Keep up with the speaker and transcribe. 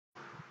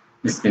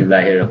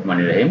বিসমিল্লাহির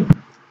রহমানির রহিম।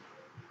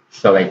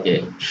 সবাইকে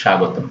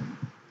স্বাগতম।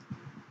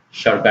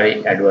 সরকারি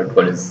এডওয়ার্ড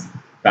কলেজ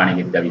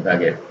প্রাণীবিদ্যা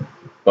বিভাগের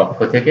পক্ষ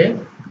থেকে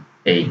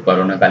এই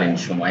করোনাকালীন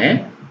সময়ে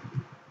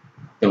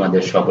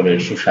তোমাদের সকলের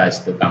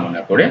সুস্বাস্থ্য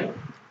কামনা করে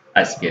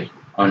আজকের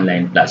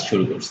অনলাইন ক্লাস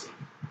শুরু করছি।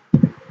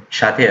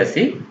 সাথে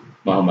আছি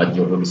মোহাম্মদ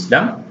জহুরুল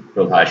ইসলাম,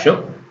 প্রভাষক,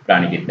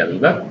 প্রাণীবিদ্যা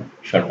বিভাগ,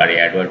 সরকারি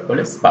এডওয়ার্ড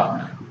কলেজ,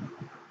 পাবনা।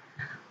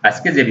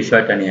 আজকে যে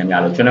বিষয়টা নিয়ে আমি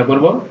আলোচনা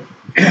করব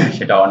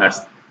সেটা অনার্স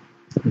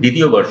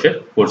দ্বিতীয় বর্ষের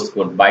কোর্স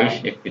কোড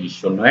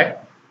 22-3101,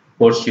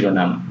 কোর্স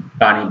শিরোনাম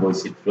প্রাণী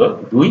বৈচিত্র্য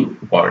 2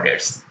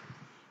 বর্ডার্স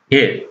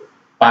এর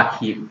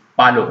পাখির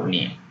পালক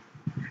নিয়ে।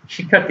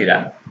 শিক্ষার্থীরা,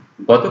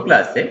 গত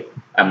ক্লাসে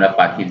আমরা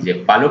পাখির যে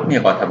পালক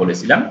নিয়ে কথা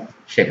বলেছিলাম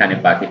সেখানে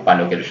পাখির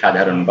পালকের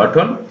সাধারণ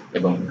গঠন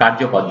এবং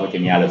কার্যপদ্ধতি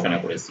নিয়ে আলোচনা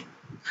করেছি।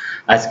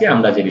 আজকে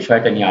আমরা যে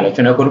বিষয়টা নিয়ে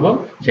আলোচনা করব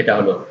সেটা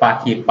হলো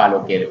পাখির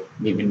পালকের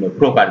বিভিন্ন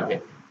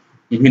প্রকারভেদ।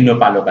 বিভিন্ন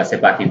পালক আছে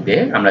পাখির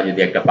দেহে। আমরা যদি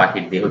একটা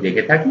পাখির দেহ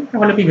দেখে থাকি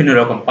তাহলে বিভিন্ন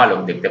রকম পালক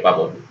দেখতে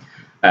পাবো।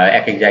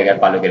 এক এক জায়গার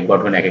পালকের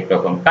গঠন এক এক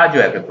রকম, কাজও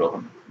এক এক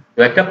রকম। তো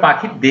একটা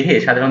পাখির দেহে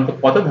সাধারণত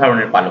কত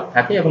ধরনের পালক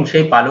থাকে এবং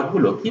সেই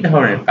পালকগুলো কি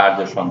ধরনের কার্য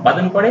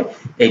সম্পাদন করে,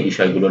 এই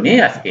বিষয়গুলো নিয়ে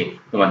আজকে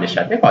তোমাদের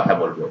সাথে কথা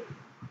বলবো।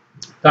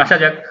 তো আসা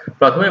যাক,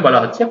 প্রথমে বলা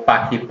হচ্ছে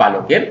পাখির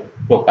পালকের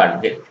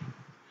প্রকারভেদ।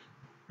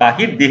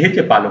 পাখির দেহে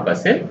যে পালক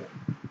আছে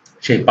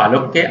সেই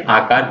পালককে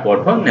আকার,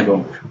 গঠন এবং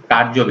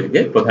কার্যভেদে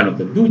প্রধানত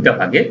দুইটা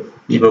ভাগে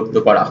বিভক্ত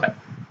করা হয়।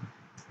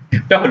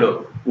 একটা হলো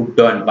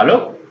উড্ডয়ন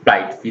পালক,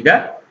 ফ্লাইট ফিডার,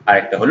 আর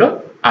একটা হলো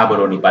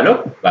আবরণী পালক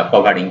বা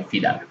কভারিং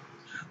ফিডার।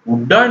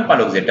 উড্ডয়ন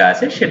পালক যেটা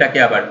আছে সেটাকে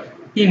আবার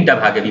তিনটা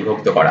ভাগে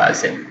বিভক্ত করা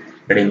আছে: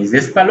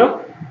 রেমিজেস পালক,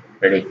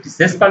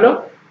 রেকটিসেস পালক,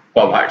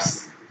 কভার্স।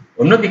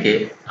 অন্যদিকে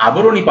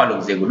আবরণী পালক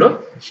যেগুলো,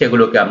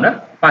 সেগুলোকে আমরা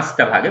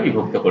পাঁচটা ভাগে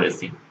বিভক্ত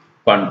করেছি: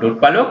 কন্টুর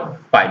পালক,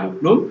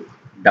 পাইলোপ্লুম,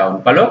 ডাউন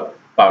পালক,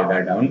 পাউডার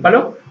ডাউন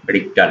পালক,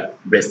 রিকটাল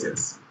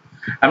ব্রেসেলস।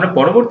 আমরা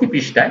পরবর্তী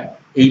পৃষ্ঠায়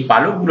এই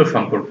পালকগুলো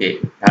সম্পর্কে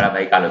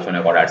ধারাবাহিক আলোচনা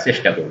করার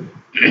চেষ্টা করব।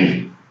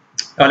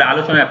 তাহলে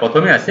আলোচনায়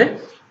প্রথমে আছে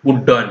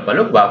উড্ডয়ন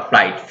পালক বা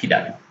ফ্লাইট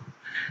ফিডার।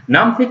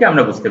 নাম থেকে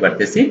আমরা বুঝতে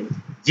পারতেছি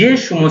যে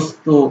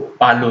সমস্ত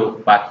পালক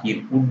পাখির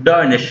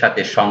উড্ডয়নের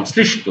সাথে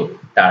সংশ্লিষ্ট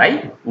তারাই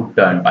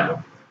উড্ডয়ন পালক।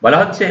 বলা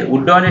হচ্ছে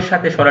উড্ডয়নের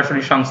সাথে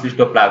সরাসরি সংশ্লিষ্ট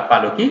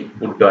পালকই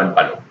উড্ডয়ন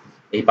পালক।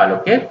 এই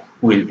পালককে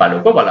কুইল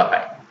পালকও বলা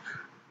হয়।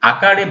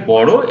 আকারে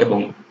বড় এবং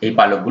এই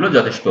পালকগুলো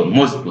যথেষ্ট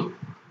মজবুত।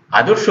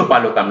 আদর্শ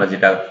পালক আমরা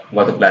যেটা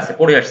গত ক্লাসে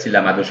পড়ে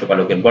আসছিলাম, আদর্শ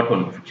পালকের গঠন,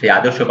 সেই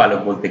আদর্শ পালক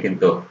বলতে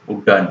কিন্তু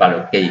উড্ডয়ন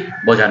পালককেই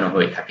বোঝানো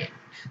হয়ে থাকে।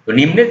 তো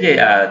নিম্নে যে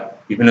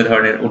বিভিন্ন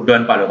ধরনের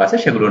উড্ডয়ন পালক আছে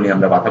সেগুলো নিয়ে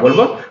আমরা কথা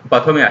বলবো।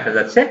 প্রথমে আসা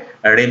যাচ্ছে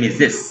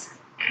রেমিজেস।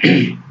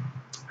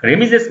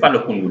 রেমিজেস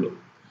পালক কোনগুলো?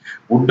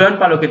 উড্ডয়ন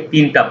পালকের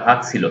তিনটা ভাগ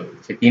ছিল।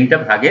 সেই তিনটা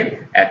ভাগের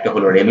একটা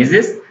হলো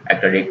রেমিজেস,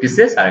 একটা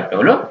রেকটিসেস, আর একটা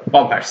হলো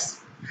কভার্স।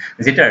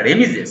 যেটা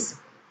রেমিজেস,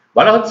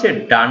 বলা হচ্ছে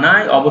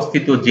ডানায়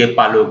অবস্থিত যে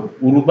পালক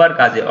উড়বার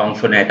কাজে অংশ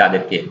নেয়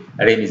তাদেরকে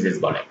রেমিজেস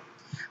বলে।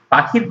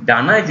 পাখির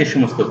ডানায় যে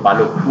সমস্ত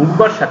পালক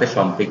উড়বার সাথে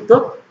সম্পৃক্ত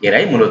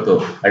এরাই মূলত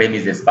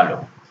রেমিজেস পালক।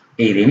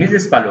 এই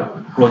রেমিজেস পালক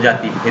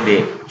প্রজাতি ভেদে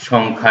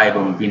সংখ্যা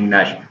এবং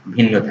বিন্যাস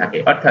ভিন্ন থাকে,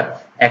 অর্থাৎ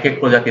এক এক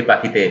প্রজাতির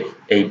পাখিতে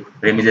এই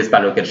রেমিজেস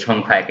পালকের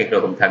সংখ্যা এক এক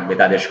রকম থাকবে,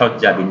 তাদের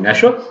সজ্জা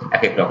বিন্যাসও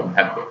এক এক রকম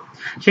থাকবে।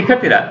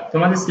 শিক্ষার্থীরা,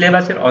 তোমাদের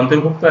সিলেবাসের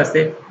অন্তর্ভুক্ত আছে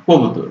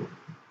কবুতর।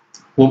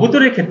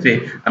 কবুতরের ক্ষেত্রে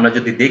আমরা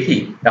যদি দেখি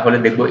তাহলে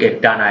দেখবো এর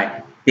ডানায়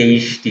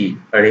 23টি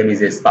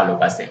রেমিজেস পালক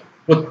আছে।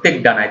 প্রত্যেক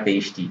ডানায়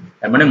 23টি,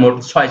 তার মানে মোট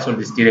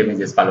 46টি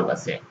রেমিজেস পালক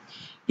আছে।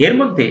 এর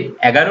মধ্যে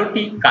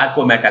 11টি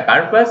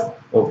কার্পোম্যাটাকার্পাস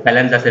ও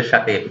ফ্যালাঞ্জাসের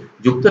সাথে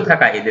যুক্ত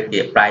থাকা এদেরকে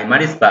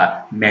প্রাইমারিস বা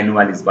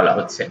ম্যানুয়ালিস বলা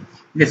হচ্ছে।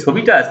 যে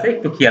ছবিটা আছে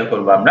একটু খেয়াল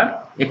করবো আমরা,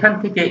 এখান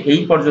থেকে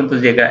এই পর্যন্ত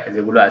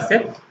যেগুলো আছে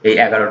এই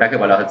 11টাকে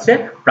বলা হচ্ছে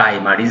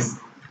প্রাইমারিস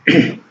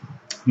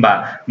বা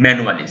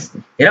ম্যানুয়ালিস।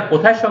 এরা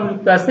কোথায়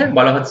সংযুক্ত আছে?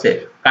 বলা হচ্ছে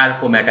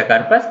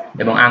কার্পোম্যাটাকার্পাস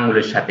এবং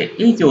আঙ্গুলের সাথে।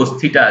 এই যে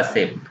অস্থিটা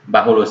আছে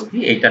বাহুর অস্থি,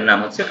 এইটার নাম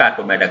হচ্ছে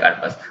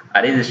কার্পোম্যাটাকার্পাস।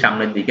 আর এই যে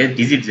সামনের দিকে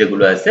ডিজিট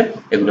যেগুলো আছে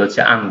এগুলো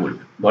হচ্ছে আঙ্গুল।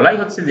 বলাই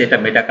হচ্ছে যে এটা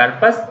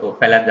মেটাকার্পাস ও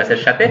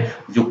ফ্যালাঞ্জাসের সাথে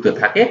যুক্ত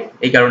থাকে,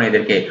 এই কারণে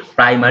এদেরকে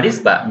প্রাইমারিস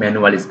বা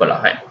ম্যানুয়ালিস বলা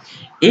হয়।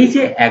 এই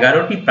যে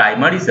 11টি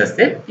প্রাইমারিস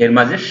আছে এর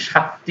মাঝে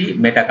 7টি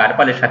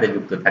মেটাকার্পালের সাথে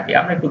যুক্ত থাকে।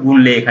 আমরা একটু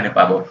গুনলে এখানে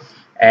পাবো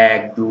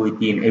 1, 2,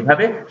 3,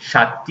 এইভাবে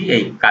 7টি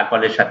এই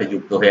কার্পালের সাথে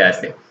যুক্ত হয়ে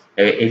আছে।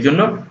 এই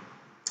জন্য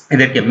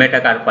এদেরকে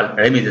মেটাকার্পাল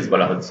রেমিজেস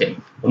বলা হচ্ছে।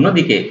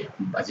 অন্যদিকে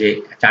যে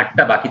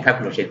 4টা বাকি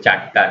থাকলো সেই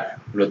 4টার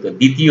মূলত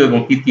দ্বিতীয় এবং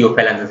তৃতীয়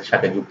ফ্যালাঞ্জাসের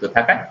সাথে যুক্ত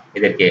থাকা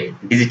এদেরকে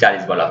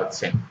ডিজিটালিস বলা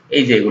হচ্ছে।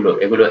 এই যে এগুলো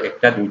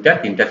 1টা 2টা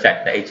 3টা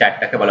 4টা, এই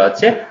 4টাকে বলা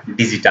হচ্ছে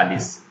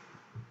ডিজিটালিস।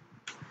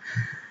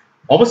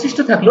 অবশিষ্ট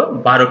থাকলো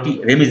 12টি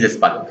রেমিজেস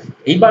পালক।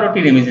 এই 12টি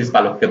রেমিজেস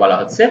পালককে বলা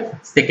হচ্ছে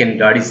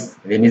সেকেন্ডারিস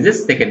রেমিজেস,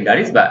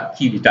 সেকেন্ডারিস বা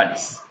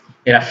কিউবিটালিস।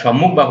 এরা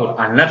সম্মুখ বাহুর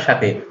আলনার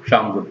সাথে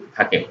সংযুক্ত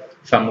থাকে।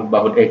 সম্মুখ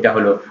বাহুর এইটা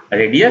হলো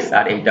রেডিয়াস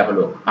আর এইটা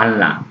হলো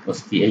আলনা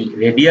অস্থি। এই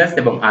রেডিয়াস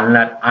এবং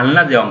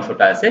আলনা যে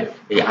অংশটা আছে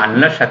এই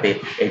আলনার সাথে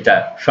এটা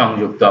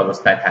সংযুক্ত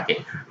অবস্থায় থাকে।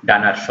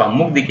 ডানার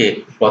সম্মুখ দিকে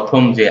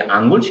প্রথম যে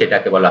আঙ্গুল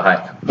সেটাকে বলা হয়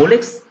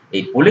পোলেক্স।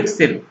 এই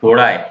পোলেক্সের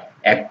গোড়ায়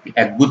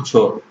একগুচ্ছ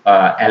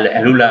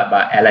অ্যালুলা বা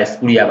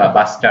অ্যালাইস্পুরিয়া বা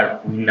বাস্টার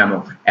উইং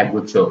নামক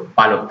একগুচ্ছ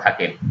পালক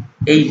থাকে।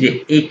 এই যে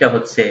এইটা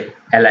হচ্ছে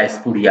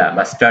অ্যালাইস্পুরিয়া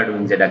বা স্টার্ড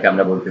উইং, যেটাকে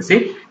আমরা বলতেছি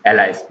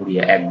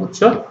অ্যালাইস্পুরিয়া একগুচ্ছ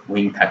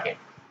উইং থাকে।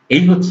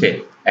 এই হচ্ছে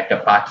একটা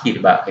পাখির,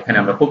 বা এখানে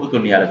আমরা কবুতর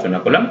নিয়ে আলোচনা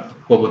করলাম,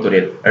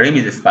 কবুতরের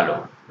রেমিজেস পালক।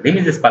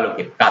 রেমিজেস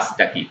পালকের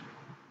কাজটা কি?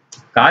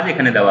 কাজ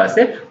এখানে দেওয়া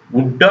আছে,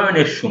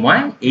 উড্ডয়নের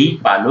সময় এই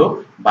পালক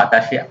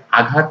বাতাসে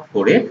আঘাত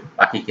করে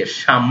পাখিকে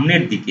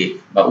সামনের দিকে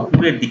বা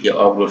উপরের দিকে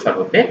অগ্রসর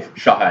হতে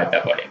সহায়তা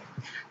করে।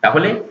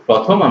 তাহলে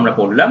প্রথম আমরা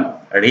পড়লাম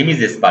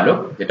রেমিজেস পালক,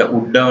 যেটা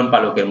উড্ডয়ন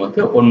পালকের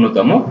মধ্যে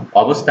অন্যতম।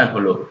 অবস্থান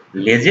হলো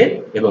লেজে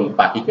এবং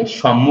পাখিকে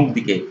সম্মুখ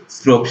দিকে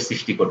স্ট্রোক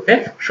সৃষ্টি করতে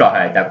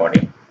সহায়তা করে।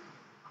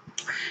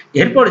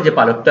 এরপরে যে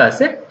পালকটা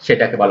আছে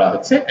সেটাকে বলা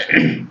হচ্ছে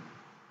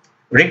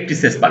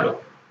রেকটিসেস পালক।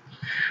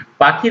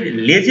 পাখির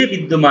লেজে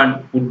বিদ্যমান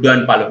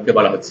উড্ডয়ন পালককে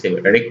বলা হচ্ছে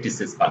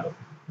রেকটিসেস পালক।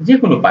 যে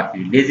কোনো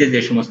পাখির লেজে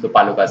যে সমস্ত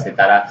পালক আছে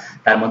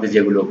তার মধ্যে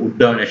যেগুলো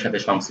উড্ডয়নের সাথে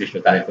সংশ্লিষ্ট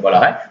তাদেরকে বলা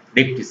হয়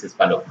রেকটিসেস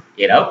পালক।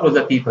 এরাও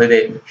প্রজাতি ভেদে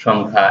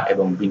সংখ্যা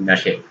এবং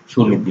বিন্যাসে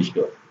সুনির্দিষ্ট।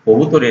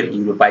 কবুতরের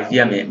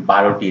ইউরোপাইজিয়ামে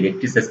 12টি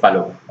রেকটিসেস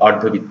পালক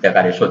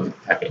অর্ধবৃত্তাকারে সজ্জিত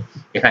থাকে।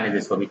 এখানে যে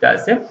ছবিটা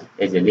আছে,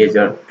 এই যে লেজ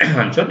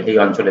অঞ্চল, এই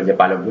অঞ্চলে যে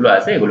পালকগুলো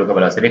আছে এগুলোকে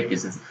বলা হচ্ছে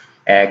রেকটিসেস।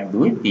 1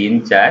 2 3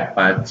 4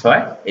 5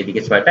 6,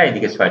 এদিকে 6টা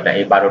এদিকে 6টা,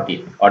 এই 12টি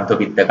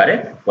অর্ধবৃত্তাকারে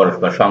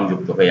পরস্পর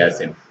সংযুক্ত হয়ে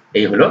আছে।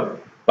 এই হলো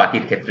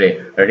পাখির ক্ষেত্রে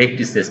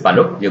রেকটিসেস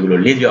পালক, যেগুলো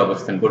লেজে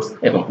অবস্থান করছে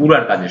এবং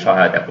উড়ার কাজে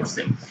সহায়তা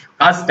করছে।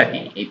 কাজটা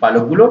কি? এই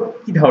পালকগুলো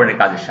কি ধরনের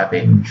কাজের সাথে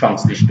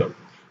সংশ্লিষ্ট?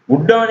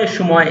 উড্ডয়নের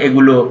সময়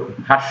এগুলো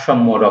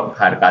ভারসাম্য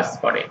রক্ষার কাজ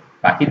করে।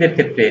 পাখিদের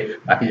ক্ষেত্রে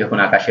পাখি যখন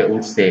আকাশে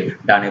উঠছে,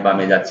 ডানে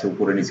বামে যাচ্ছে,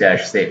 উপরে নিচে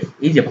আসছে,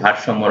 এই যে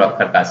ভারসাম্য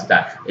রক্ষার কাজটা,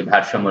 এই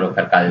ভারসাম্য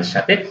রক্ষার কাজের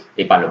সাথে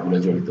এই পালকগুলো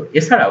জড়িত।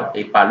 এছাড়াও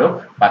এই পালক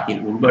পাখির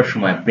উড়বার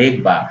সময় ব্রেক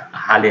বা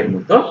হালের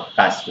মতো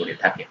কাজ করে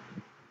থাকে।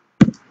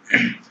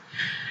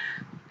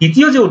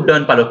 তৃতীয় যে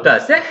উড্ডয়ন পালকটা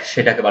আছে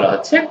সেটাকে বলা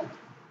হচ্ছে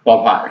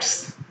কভার্স।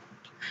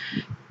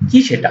 কি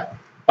সেটা?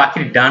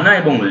 পাখির ডানা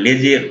এবং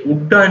লেজের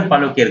উড্ডয়ন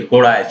পালকের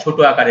গোড়ায় ছোট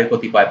আকারের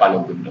কতিপয়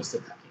পালক বিন্যস্ত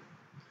থাকে।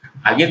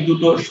 আগের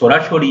দুটো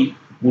সরাসরি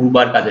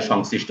উড়বার কাজে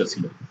সংশ্লিষ্ট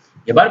ছিল।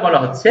 এবার বলা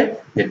হচ্ছে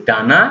যে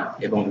ডানা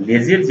এবং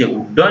লেজের যে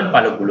উড্ডয়ন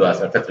পালকগুলো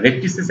আছে, অর্থাৎ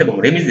রেকটিসেস এবং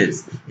রেমিজেস,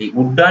 এই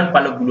উড্ডয়ন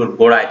পালকগুলোর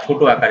গোড়ায় ছোট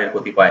আকারের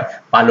কতিপয়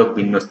পালক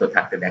বিন্যস্ত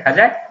থাকতে দেখা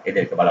যায়।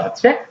 এদেরকে বলা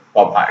হচ্ছে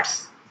কভার্স।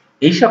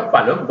 এইসব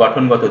পালক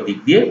গঠনগত দিক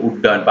দিয়ে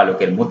উড্ডয়ন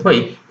পালকের মতোই,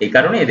 এই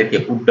কারণে এদেরকে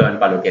উড্ডয়ন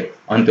পালকের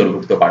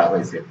অন্তর্ভুক্ত করা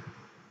হয়েছে।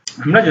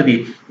 আমরা যদি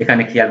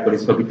এখানে খেয়াল করি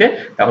ছবিতে,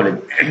 তাহলে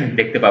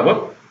দেখতে পাবো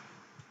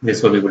যে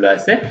ছবিগুলো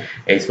আছে,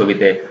 এই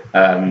ছবিতে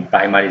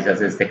প্রাইমারিজ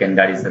আছে,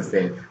 সেকেন্ডারিজ আছে,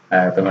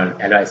 তোমার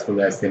অ্যালাইস্কুল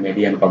আছে,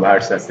 মিডিয়ান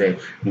কভার্স আছে,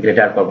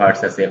 গ্রেটার কভার্স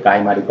আছে,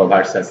 প্রাইমারি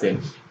কভার্স আছে।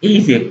 এই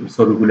যে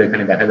ছবিগুলো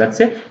এখানে দেখা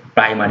যাচ্ছে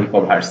প্রাইমারি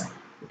কভার্স,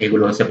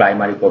 এগুলো হচ্ছে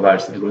প্রাইমারি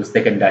কভার্স, এগুলো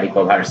সেকেন্ডারি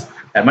কভার্স।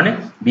 তার মানে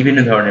বিভিন্ন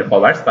ধরনের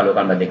কভার্স পালক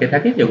আমরা দেখে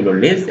থাকি, যেগুলো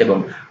লেজ এবং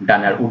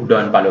ডানার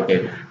উড্ডয়ন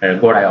পালকের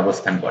গোড়ায়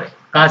অবস্থান করে।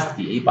 কাজ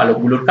কি? এই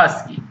পালকগুলোর কাজ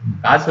কি?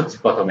 কাজ হচ্ছে,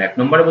 প্রথম 1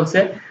 নম্বরে বলছে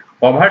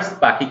কভার্স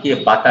পাখিকে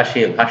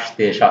বাতাসে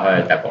ভাসতে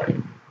সহায়তা করে।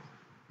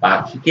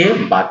 পাখিকে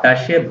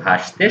বাতাসে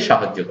ভাসতে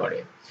সাহায্য করে।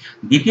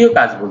 দ্বিতীয়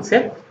কাজ বলছে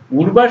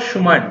উড়বার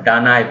সময়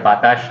ডানায়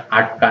বাতাস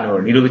আটকানোর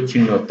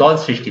নিরবিচ্ছিন্ন তল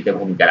সৃষ্টিতে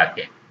ভূমিকা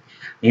রাখে।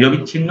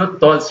 নিরবিচ্ছিন্ন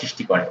তল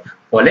সৃষ্টি করে,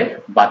 ফলে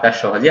বাতাস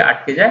সহজে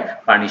আটকে যায়,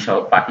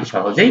 পাখি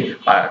সহজেই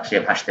সে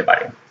ভাসতে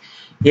পারে।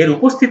 এর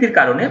উপস্থিতির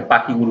কারণে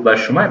পাখি উড়বার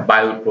সময়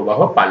বায়ুর প্রবাহ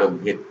পালক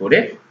ভেদ করে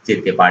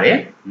যেতে পারে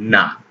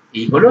না।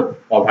 এই হলো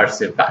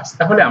কভার্সের কাজ।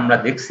 তাহলে আমরা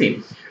দেখছি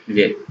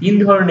যে 3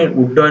 ধরনের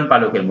উড্ডয়ন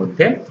পালকের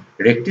মধ্যে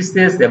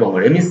রেকটিসেস এবং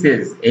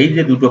রেমিসেস, এই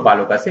যে দুটো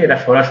পালক আছে এরা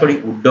সরাসরি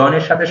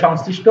উড্ডয়নের সাথে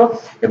সংশ্লিষ্ট,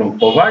 এবং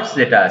কভার্স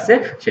যেটা আছে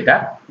সেটা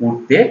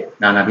উড়তে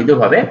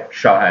নানাবিধভাবে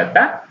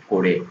সহায়তা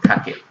করে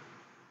থাকে।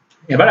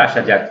 এবার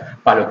আসা যাক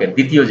পালকের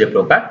দ্বিতীয় যে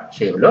প্রকার,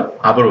 সে হলো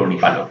আবরণী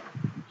পালক।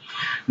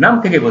 নাম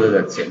থেকে বোঝা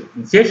যাচ্ছে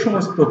যে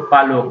সমস্ত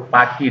পালক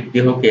পাখির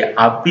দেহকে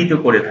আবৃত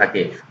করে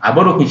থাকে,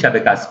 আবরক হিসাবে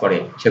কাজ করে,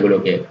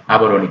 সেগুলোকে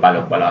আবরণী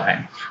পালক বলা হয়।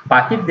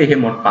 পাখির দেহে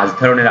মোট 5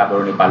 ধরনের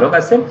আবরণী পালক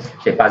আছে।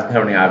 সেই 5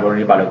 ধরনের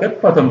আবরণী পালকের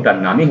প্রথমটার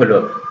নামই হলো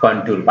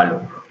কন্ট্যুর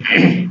পালক।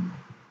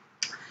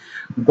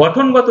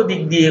 গঠনগত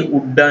দিক দিয়ে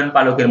উড্ডয়ন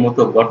পালকের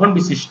মতো গঠন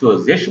বিশিষ্ট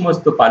যে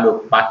সমস্ত পালক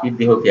পাখির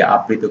দেহকে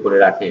আবৃত করে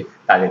রাখে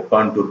তাদের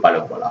কন্ট্যুর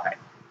পালক বলা হয়।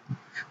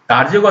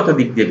 কার্যগত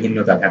দিক দিয়ে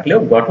ভিন্নতা থাকলেও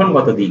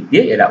গঠনগত দিক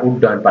দিয়ে এরা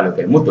উড্ডয়ন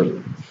পালকের মতোই।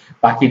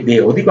 পাখির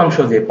দেহে অধিকাংশ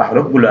যে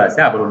পালকগুলো আছে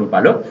আবরণী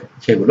পালক,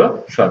 সেগুলো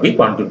সবই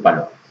কন্ট্যুর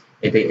পালক।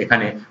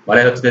 এখানে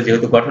বলা হচ্ছে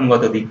যেহেতু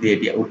গঠনগত দিক দিয়ে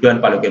এটি উড্ডয়ন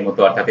পালকের মতো,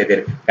 অর্থাৎ এদের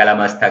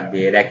ক্যালামাস থাকবে,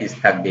 র্যাকিস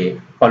থাকবে,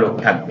 ফলক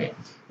থাকবে।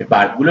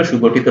 বার্বগুলো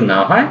সুগঠিত না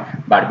হয়,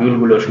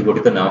 বার্বিউলগুলো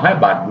সুগঠিত না হয়,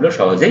 বার্বগুলো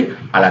সহজেই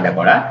আলাদা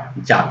করা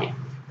যাবে।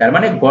 তার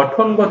মানে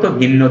গঠনগত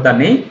ভিন্নতা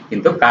নেই,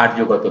 কিন্তু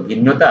কার্যগত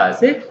ভিন্নতা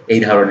আছে। এই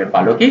ধরনের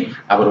পালকই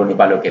আবরণী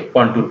পালকের,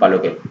 কন্ট্যুর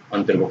পালকের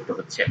অন্তর্ভুক্ত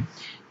হচ্ছে।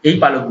 এই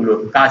পালকগুলোর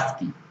কাজ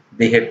কি?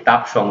 দেহের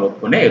তাপ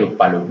সংরক্ষণে এরূপ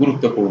পালক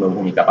গুরুত্বপূর্ণ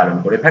ভূমিকা পালন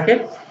করে থাকে।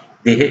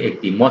 দেহে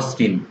একটি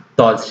মসৃণ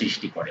তল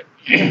সৃষ্টি করে।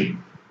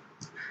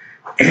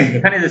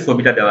 এখানে যে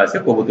ছবিটা দেওয়া আছে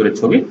কবুতরের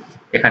ছবি,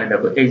 এখানে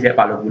দেখো এই যে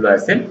পালকগুলো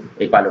আছে,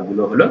 এই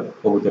পালকগুলো হলো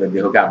কবুতরের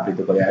দেহকে আবৃত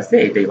করে আছে,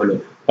 এটাই হলো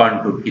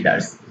কন্ট্যুর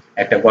ফিদার্স।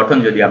 একটা গঠন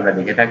যদি আমরা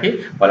দেখে থাকি,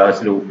 বলা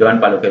হয়েছিল উড্ডয়ন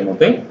পালকের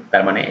মতোই,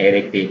 তার মানে এর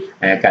একটি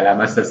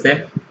ক্যালামাস আছে,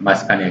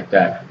 মাঝখানে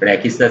একটা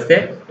র্যাকিস আছে,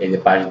 এই যে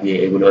পাশ দিয়ে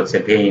এগুলো হচ্ছে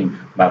ভেইন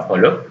বা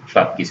ফলক,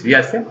 সবকিছুই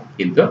আছে,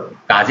 কিন্তু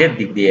কাজের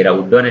দিক দিয়ে এরা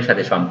উড্ডয়নের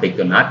সাথে সম্পৃক্ত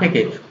না থেকে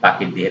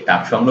পাখির দেহে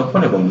তাপ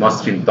সংরক্ষণ এবং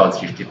মসৃণ তল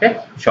সৃষ্টিতে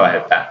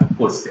সহায়তা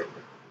করছে।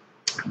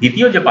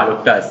 দ্বিতীয় যে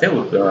পালকটা আছে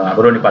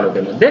আবরণী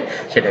পালকের মধ্যে,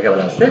 সেটাকে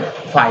বলা হচ্ছে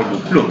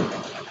ফাইলোপ্লুম।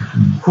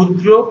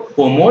 ক্ষুদ্র,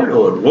 কোমল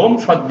ও রোম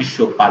সদৃশ্য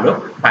পালক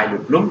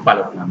ফাইলোপ্লুম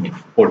পালক নামে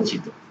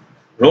পরিচিত।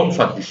 রোম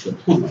সদৃশ্য,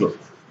 ক্ষুদ্র,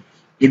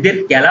 এদের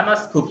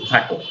ক্যালামাস খুব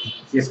খাটো।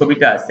 যে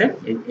ছবিটা আছে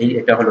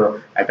এটা হলো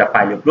একটা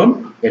ফাইলোপ্লুম,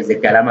 এর যে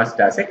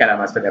ক্যালামাসটা আছে,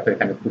 ক্যালামাসটা দেখো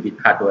এখানে খুবই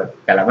খাটো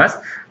ক্যালামাস,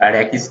 আর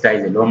র্যাকিসটা এই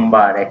যে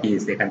লম্বা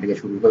র্যাকিস এখান থেকে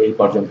শুরু করে এই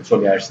পর্যন্ত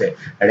চলে আসছে,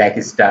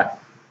 র্যাকিসটা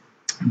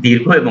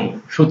দীর্ঘ এবং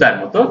সুতার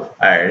মতো,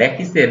 আর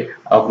র্যাকিসের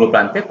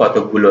অগ্রপ্রান্তে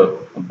কতকগুলো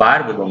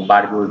বার্ব এবং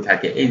বারবিউল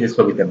থাকে। এই যে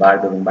ছবিতে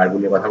বার্ব এবং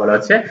বারবিউলের কথা বলা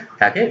হচ্ছে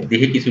থাকে,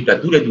 দেহে কিছুটা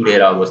দূরে দূরে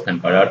এরা অবস্থান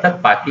করে, অর্থাৎ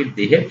পাখির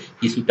দেহে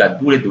কিছুটা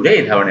দূরে দূরে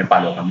এই ধরনের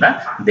পালক আমরা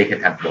দেখে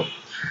থাকবো।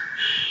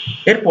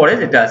 এরপরে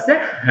যেটা আছে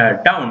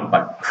ডাউন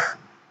পালক,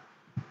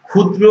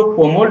 ক্ষুদ্র,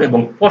 কোমল এবং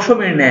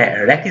পশমের ন্যায়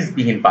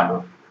র্যাকিসবিহীন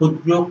পালক।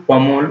 ক্ষুদ্র,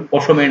 কোমল,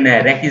 পশমের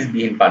ন্যায়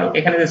র্যাকিসবিহীন পালক।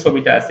 এখানে যে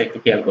ছবিটা আছে একটু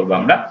খেয়াল করবো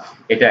আমরা,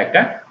 এটা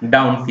একটা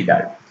ডাউন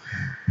ফিদার।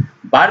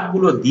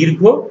 বার্বগুলো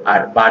দীর্ঘ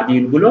আর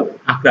বারবিউলগুলো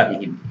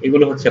আকড়াবিহীন।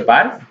 এগুলো হচ্ছে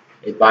বার্ব,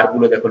 এই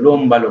বার্বগুলো দেখো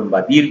লম্বা লম্বা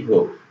দীর্ঘ,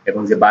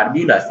 এবং যে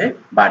বারবিউল আছে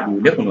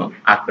বারবিউলে কোনো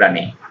আকড়া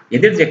নেই।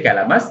 এদের যে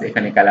ক্যালামাস,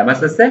 এখানে ক্যালামাস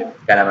আছে,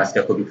 ক্যালামাসটা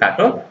খুবই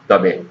খাটো,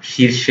 তবে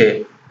শীর্ষে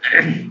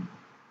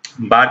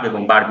বার্ব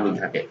এবং বারবিউল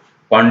থাকে।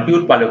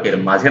 কন্ট্যুর পালকের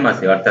মাঝে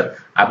মাঝে, অর্থাৎ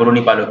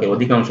আবরণী পালকের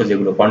অধিকাংশ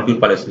যেগুলো কন্ট্যুর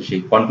পালক,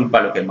 সেই কন্ট্যুর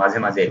পালকের মাঝে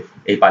মাঝে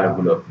এই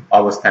পালকগুলো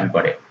অবস্থান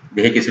করে,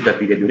 দেহে কিছুটা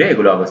দূরে দূরে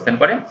এগুলো অবস্থান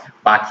করে।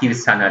 পাখির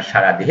ছানার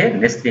সারা দেহে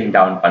নেস্টিং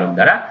ডাউন পালক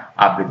দ্বারা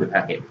আবৃত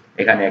থাকে।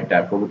 এখানে একটা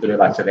কবুতরের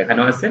বাচ্চা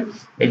দেখানো আছে,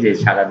 এই যে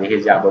সারা দেহে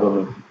যে আবরণ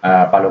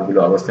পালকগুলো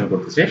অবস্থান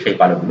করতেছে, সেই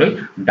পালকগুলোই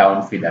ডাউন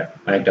ফিদার,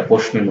 মানে একটা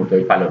পশমের মতো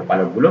এই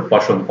পালকগুলো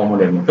পশম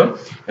কমলের মতো,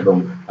 এবং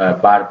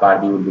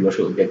বারবিউলগুলো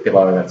দেখতে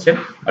পাওয়া যাচ্ছে,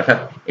 অর্থাৎ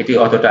এটি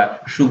অতটা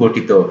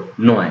সুগঠিত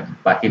নয়।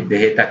 পাখির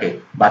দেহে থাকে,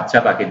 বাচ্চা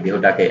পাখির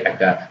দেহটাকে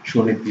একটা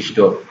সুনির্দিষ্ট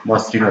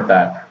মসৃণতা,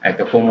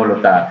 একটা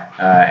কোমলতা,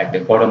 একটা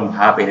গরম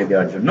ভাব এনে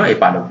দেওয়ার জন্য এই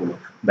পালকগুলো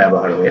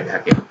ব্যবহার হয়ে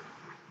থাকে।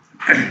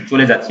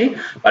 চলে যাচ্ছি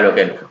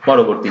পালকের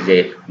পরবর্তী যে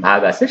ভাগ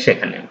আছে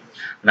সেখানে,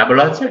 না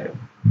বলা হচ্ছে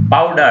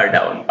পাউডার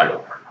ডাউন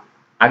পালক।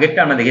 আগেরটা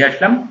আমরা দেখে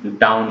আসলাম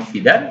ডাউন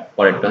ফিদার,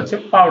 পরেরটা হচ্ছে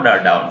পাউডার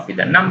ডাউন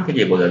ফিদার। নাম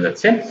থেকে বোঝা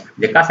যাচ্ছে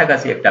যে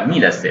কাছাকাছি একটা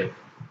মিল আছে।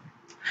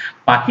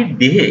 পাখির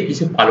দেহে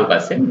কিছু পালক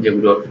আছে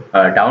যেগুলো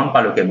ডাউন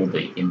পালকের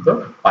মতোই, কিন্তু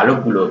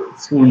পালকগুলো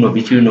চূর্ণ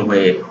বিচূর্ণ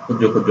হয়ে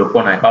ক্ষুদ্র ক্ষুদ্র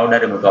কণায়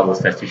পাউডারের মতো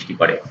অবস্থার সৃষ্টি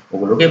করে,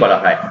 ওগুলোকে বলা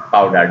হয়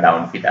পাউডার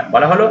ডাউন ফিদার।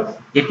 বলা হলো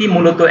এটি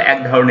মূলত এক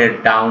ধরনের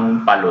ডাউন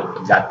পালক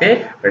যাতে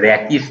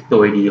র্যাকিস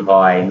তৈরি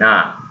হয় না।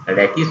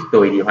 র্যাকিস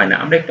তৈরি হয় না,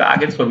 আমরা একটু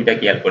আগের ছবিটা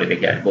খেয়াল করে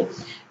দেখে আসবো।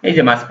 এই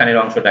যে মাঝখানের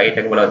অংশটা,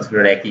 এটাকে বলা হচ্ছিল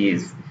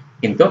র্যাকিস,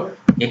 কিন্তু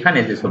এখানে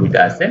যে ছবিটা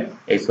আছে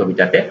এই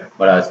ছবিটাতে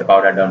বলা হচ্ছে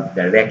পাউডার ডাউন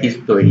ফিদার, র্যাকিস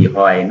তৈরি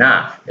হয় না,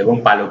 এবং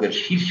পালকের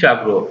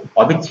শীর্ষাগ্র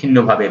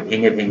অবিচ্ছিন্নভাবে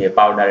ভেঙে ভেঙে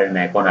পাউডারের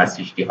ন্যায় কণার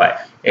সৃষ্টি হয়।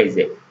 এই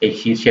যে এই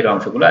শীর্ষের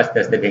অংশগুলো আস্তে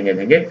আস্তে ভেঙে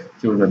ভেঙে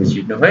চূর্ণ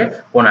বিচূর্ণ হয়ে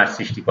কণার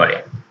সৃষ্টি করে।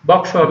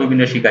 বক সহ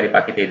বিভিন্ন শিকারী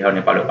পাখিতে এই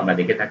ধরনের পালক আমরা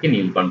দেখে থাকি,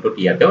 নীলকণ্ঠ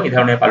টিয়াতেও এই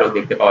ধরনের পালক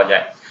দেখতে পাওয়া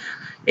যায়।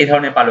 এই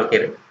ধরনের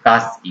পালকের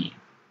কাজ কি?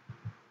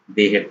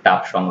 দেহের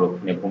তাপ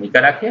সংরক্ষণে ভূমিকা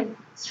রাখে,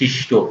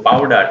 সৃষ্ট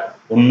পাউডার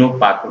অন্য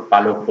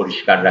পালক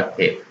পরিষ্কার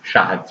রাখতে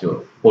সাহায্য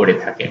করে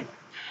থাকে।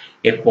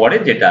 এরপরে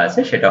যেটা আছে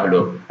সেটা হলো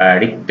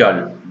রিকটাল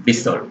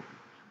ব্রিসল।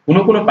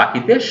 কোনো কোনো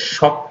পাখিতে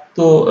শক্ত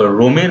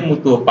রোমের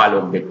মতো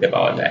পালক দেখতে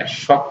পাওয়া যায়,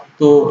 শক্ত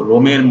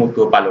রোমের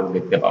মতো পালক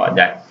দেখতে পাওয়া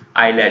যায়,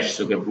 আইল্যাশ,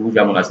 চোখে ভ্রু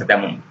যেমন আছে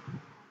তেমন।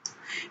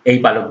 এই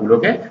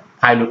পালকগুলোকে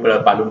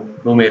পালক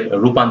রোমের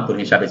রূপান্তর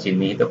হিসাবে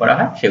চিহ্নিত করা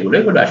হয়,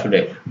 সেগুলোই হলো আসলে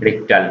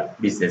রিকটাল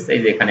ব্রিসেল। এই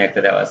যে এখানে একটা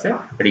দেওয়া আছে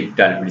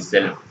রিকটাল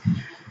ব্রিসেল,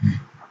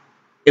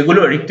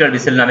 এগুলো রিকটাল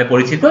ব্রিসেল নামে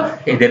পরিচিত।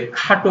 এদের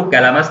খাটো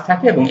ক্যালামাস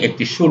থাকে এবং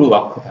একটি সরু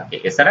অক্ষ থাকে,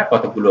 এছাড়া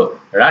কতগুলো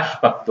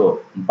হ্রাসপ্রাপ্ত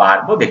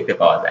বার্বও দেখতে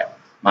পাওয়া যায়।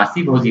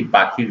 মাছিভোজী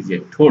পাখির যে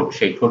ঠোঁট,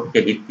 সেই ঠোঁটকে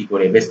ভিত্তি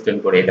করে বেষ্টন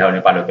করে এই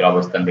ধরনের পালকের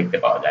অবস্থান দেখতে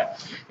পাওয়া যায়।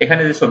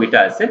 এখানে যে ছবিটা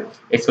আছে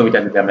এই ছবিটা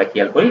যদি আমরা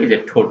খেয়াল করি, এই যে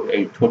ঠোঁট,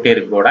 এই ঠোঁটের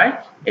গোড়ায়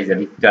এই যে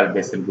রিকটাল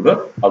ব্রিসেল গুলো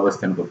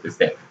অবস্থান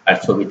করতেছে। আর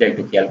ছবিটা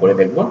একটু খেয়াল করে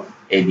দেখবো,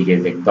 এইদিকে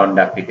যে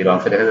দণ্ডাকৃতির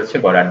অংশ দেখা যাচ্ছে,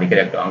 গোড়ার দিকের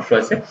একটা অংশ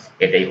আছে,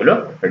 এটাই হলো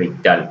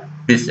রিকটাল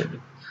ব্রিসেল।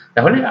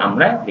 তাহলে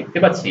আমরা দেখতে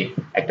পাচ্ছি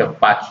একটা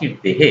পাখির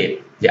দেহে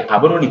যে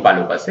আবরণী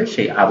পালক আছে,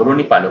 সেই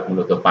আবরণী পালক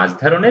মূলত 5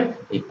 ধরনের।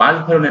 এই 5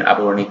 ধরনের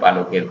আবরণী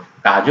পালকের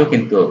কাজও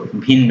কিন্তু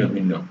ভিন্ন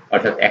ভিন্ন,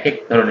 অর্থাৎ এক এক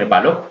ধরনের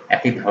পালক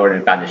এক এক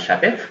ধরনের কাজের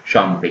সাথে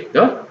সম্পৃক্ত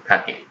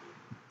থাকে।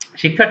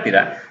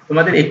 শিক্ষার্থীরা,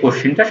 তোমাদের এই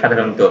কোশ্চেনটা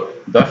সাধারণত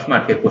 10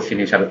 মার্কের কোশ্চেন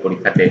হিসাবে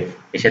পরীক্ষাতে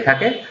এসে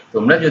থাকে।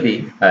 তোমরা যদি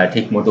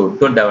ঠিকমতো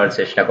উত্তর দেওয়ার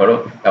চেষ্টা করো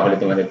তাহলে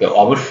তোমাদেরকে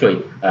অবশ্যই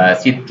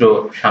চিত্র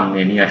সামনে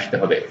নিয়ে আসতে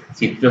হবে।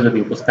 চিত্র যদি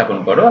উপস্থাপন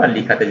করো আর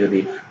লেখাতে যদি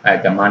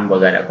একটা মান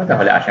বজায় রাখো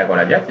তাহলে আশা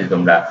করা যায় যে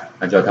তোমরা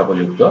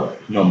যথোপযুক্ত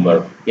নম্বর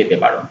পেতে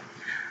পারো।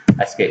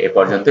 আজকে এ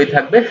পর্যন্তই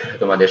থাকবে।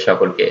 তোমাদের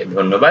সকলকে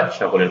ধন্যবাদ,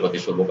 সকলের প্রতি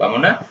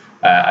শুভকামনা।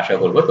 আশা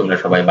করব তোমরা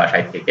সবাই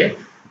বাসায় থেকে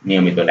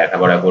নিয়মিত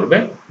লেখাপড়া করবে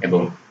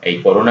এবং এই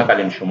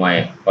করোনাকালীন সময়ে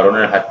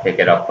করোনার হাত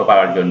থেকে রক্ষা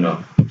পাওয়ার জন্য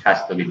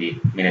স্বাস্থ্যবিধি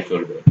মেনে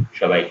চলবে।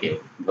 সবাইকে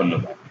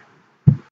ধন্যবাদ।